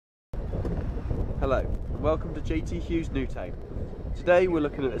Hello, and welcome to JT Hughes Newtown. Today we're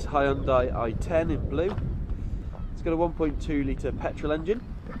looking at this Hyundai i10 in blue. It's got a 1.2 litre petrol engine.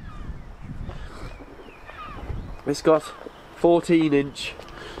 It's got 14-inch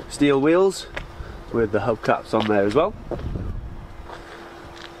steel wheels with the hubcaps on there as well. It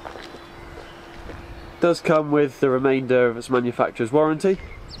does come with the remainder of its manufacturer's warranty,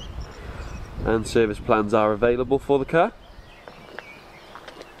 and service plans are available for the car.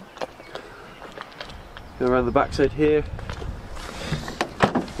 Go around the backside here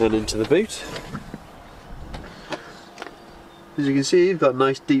and into the boot. As you can see, you've got a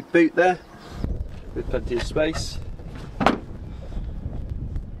nice deep boot there with plenty of space.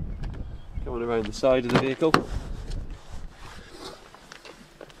 Going around the side of the vehicle.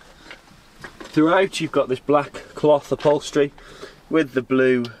 Throughout you've got this black cloth upholstery with the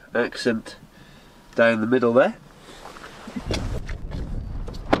blue accent down the middle there.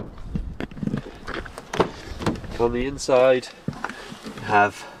 On the inside you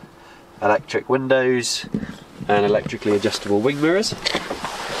have electric windows and electrically adjustable wing mirrors.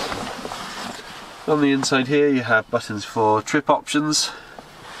 On the inside here you have buttons for trip options.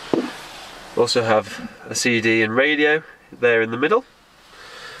 Also have a CD and radio there in the middle.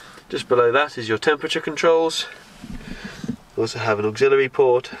 Just below that is your temperature controls. Also have an auxiliary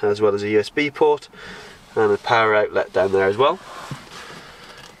port as well as a USB port and a power outlet down there as well.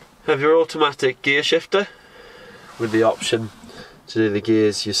 Have your automatic gear shifter with the option to do the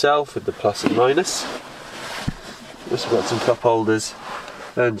gears yourself with the plus and minus. Also got some cup holders,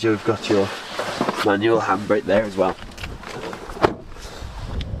 and you've got your manual handbrake there as well.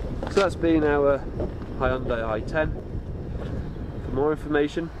 So that's been our Hyundai i10. For more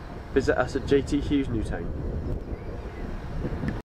information, visit us at JT Hughes Newtown.